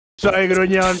Soy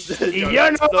gruñón. Y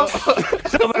yo no.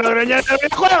 Somos los gruñones de los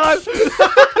videojuegos.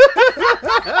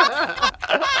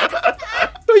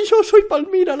 Yo soy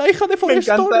Palmira, la hija de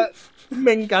Forestón.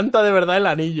 Me encanta de verdad el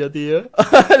anillo, tío.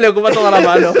 Le ocupa toda la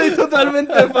mano. Soy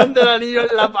totalmente fan del anillo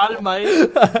en la palma,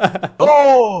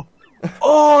 ¡Oh!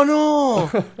 ¡Oh,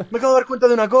 no! Me acabo de dar cuenta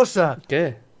de una cosa.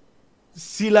 ¿Qué?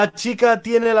 Si la chica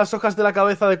tiene las hojas de la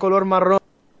cabeza de color marrón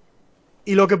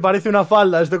y lo que parece una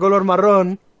falda es de color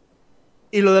marrón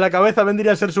y lo de la cabeza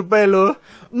vendría a ser su pelo...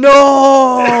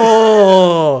 ¡No!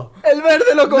 ¡El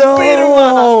verde lo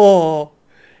confirma! ¡No!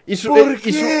 Y su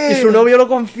novio lo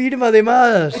confirma,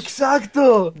 además.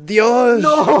 ¡Exacto! ¡Dios!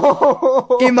 ¡No!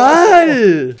 ¡Qué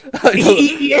mal!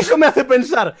 Y eso me hace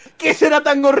pensar, ¿qué será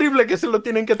tan horrible que se lo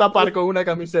tienen que tapar con una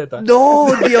camiseta? ¡No,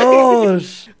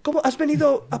 Dios! ¿Cómo? ¿Has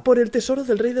venido a por el tesoro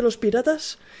del rey de los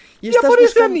piratas? ¿Y a por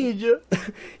ese anillo?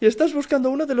 ¿Y estás buscando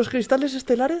uno de los cristales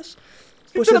estelares?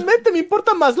 Pues sinceramente me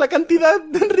importa más la cantidad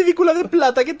ridícula de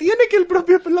plata que tiene que la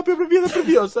propia propiedad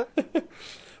preciosa.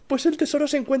 Pues el tesoro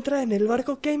se encuentra en el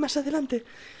barco que hay más adelante.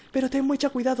 Pero ten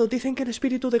mucho cuidado, dicen que el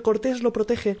espíritu de Cortés lo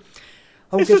protege.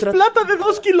 Aunque eso es plata de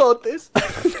 2 kilotes.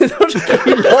 ¿De 2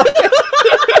 kilotes?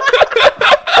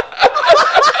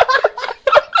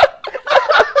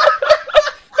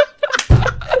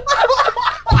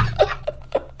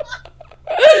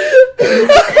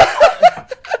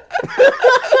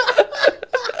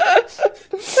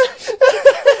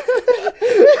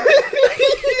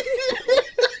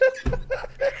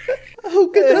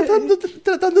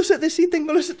 Tratándose de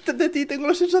ti, tengo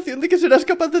la sensación de que serás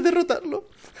capaz de derrotarlo.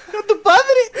 ¡No, tu padre!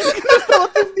 ¡Es que no estaba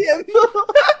atendiendo!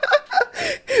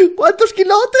 ¿Cuántos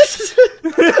kilotes?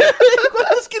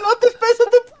 ¿Cuántos kilotes pesa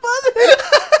tu padre?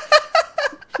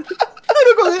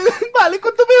 Vale,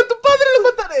 cuando vea a tu padre lo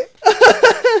mataré.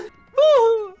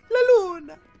 La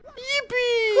luna. ¡Yipi!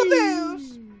 ¡Jodeos!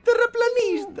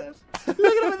 ¡Terraplanistas! La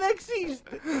gravedad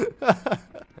existe.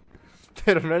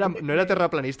 Pero no era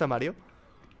terraplanista, Mario.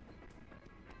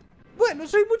 Bueno,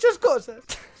 soy muchas cosas.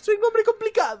 Soy un hombre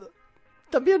complicado.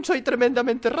 También soy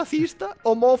tremendamente racista,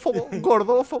 homófobo,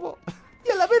 gordófobo. Y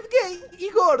a la vez gay y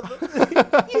gordo.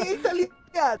 Y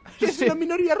italiano, que es una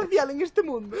minoría racial en este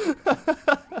mundo.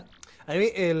 A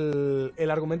mí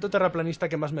el argumento terraplanista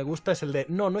que más me gusta es el de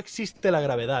no existe la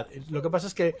gravedad. Lo que pasa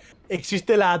es que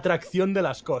existe la atracción de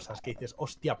las cosas. Que dices,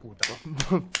 hostia puta.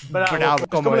 Bravo. Es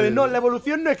como de no, la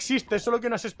evolución no existe, solo que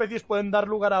unas especies pueden dar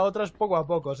lugar a otras poco a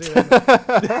poco, ¿sí?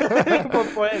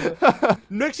 Pues,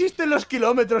 no existen los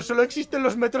kilómetros, solo existen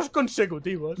los metros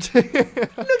consecutivos.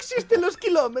 No existen los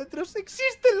kilómetros,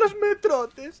 existen los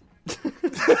metrotes.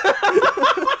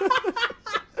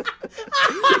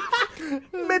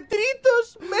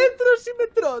 Metritos, metros y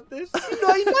metrotes. Y no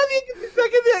hay nadie que te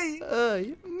saque de ahí.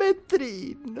 Ay,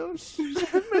 metrinos.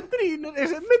 Metrinos,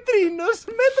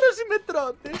 metros y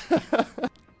metrotes.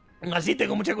 Así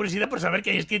tengo mucha curiosidad por saber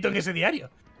qué hay escrito en ese diario.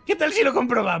 ¿Qué tal si lo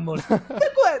comprobamos? De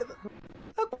acuerdo.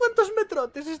 ¿A cuántos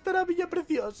metrotes estará Villa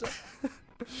Preciosa?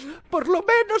 Por lo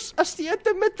menos a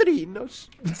 7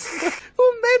 metrinos. 1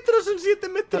 metro son 7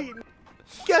 metrinos.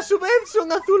 Que a su vez son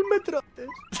azul metrotes.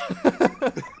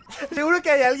 Seguro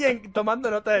que hay alguien tomando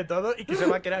nota de todo y que se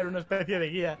va a crear una especie de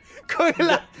guía con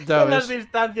las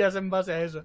distancias en base a eso.